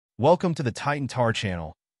Welcome to the Titan Tar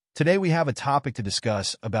channel. Today we have a topic to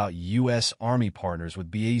discuss about U.S. Army partners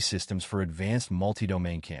with BAE Systems for advanced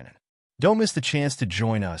multi-domain cannon. Don't miss the chance to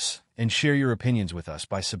join us and share your opinions with us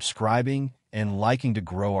by subscribing and liking to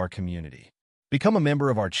grow our community. Become a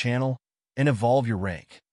member of our channel and evolve your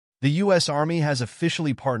rank. The U.S. Army has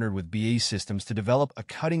officially partnered with BAE Systems to develop a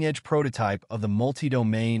cutting-edge prototype of the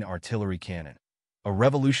multi-domain artillery cannon, a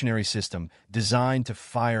revolutionary system designed to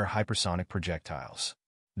fire hypersonic projectiles.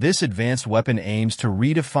 This advanced weapon aims to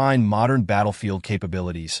redefine modern battlefield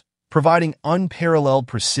capabilities, providing unparalleled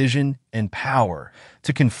precision and power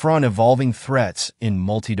to confront evolving threats in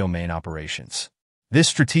multi-domain operations. This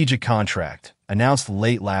strategic contract, announced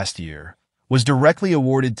late last year, was directly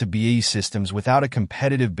awarded to BAE Systems without a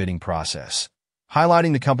competitive bidding process,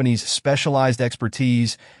 highlighting the company's specialized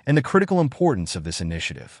expertise and the critical importance of this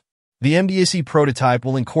initiative. The MDAC prototype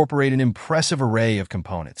will incorporate an impressive array of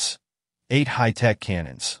components: 8 high-tech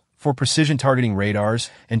cannons, 4 precision targeting radars,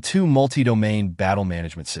 and 2 multi-domain battle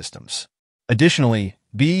management systems. Additionally,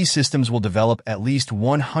 BAE Systems will develop at least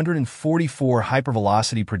 144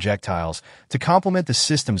 hypervelocity projectiles to complement the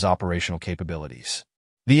system's operational capabilities.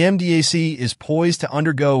 The MDAC is poised to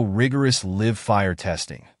undergo rigorous live-fire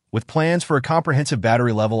testing, with plans for a comprehensive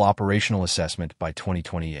battery-level operational assessment by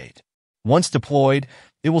 2028. Once deployed,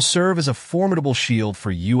 it will serve as a formidable shield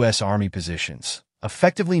for U.S. Army positions,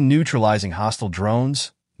 effectively neutralizing hostile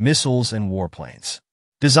drones, missiles, and warplanes.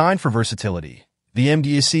 Designed for versatility, the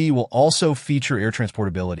MDAC will also feature air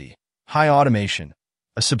transportability, high automation,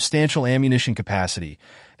 a substantial ammunition capacity,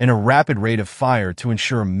 and a rapid rate of fire to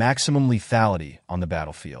ensure maximum lethality on the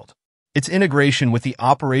battlefield. Its integration with the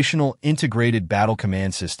Operational Integrated Battle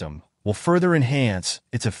Command System will further enhance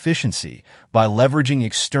its efficiency by leveraging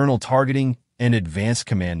external targeting and advanced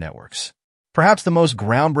command networks. Perhaps the most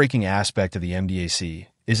groundbreaking aspect of the MDAC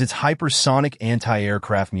is its hypersonic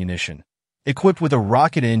anti-aircraft munition, equipped with a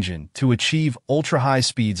rocket engine to achieve ultra-high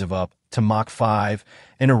speeds of up to Mach 5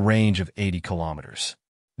 and a range of 80 kilometers.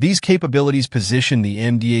 These capabilities position the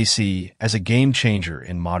MDAC as a game-changer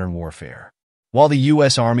in modern warfare. While the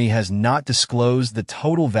U.S. Army has not disclosed the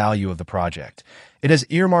total value of the project, it has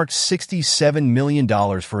earmarked $67 million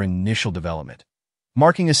for initial development,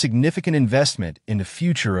 marking a significant investment in the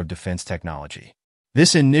future of defense technology.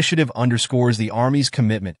 This initiative underscores the Army's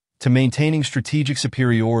commitment to maintaining strategic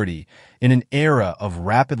superiority in an era of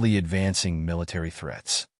rapidly advancing military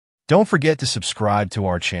threats. Don't forget to subscribe to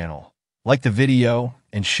our channel, like the video,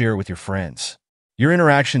 and share it with your friends. Your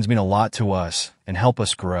interactions mean a lot to us and help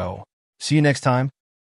us grow. See you next time.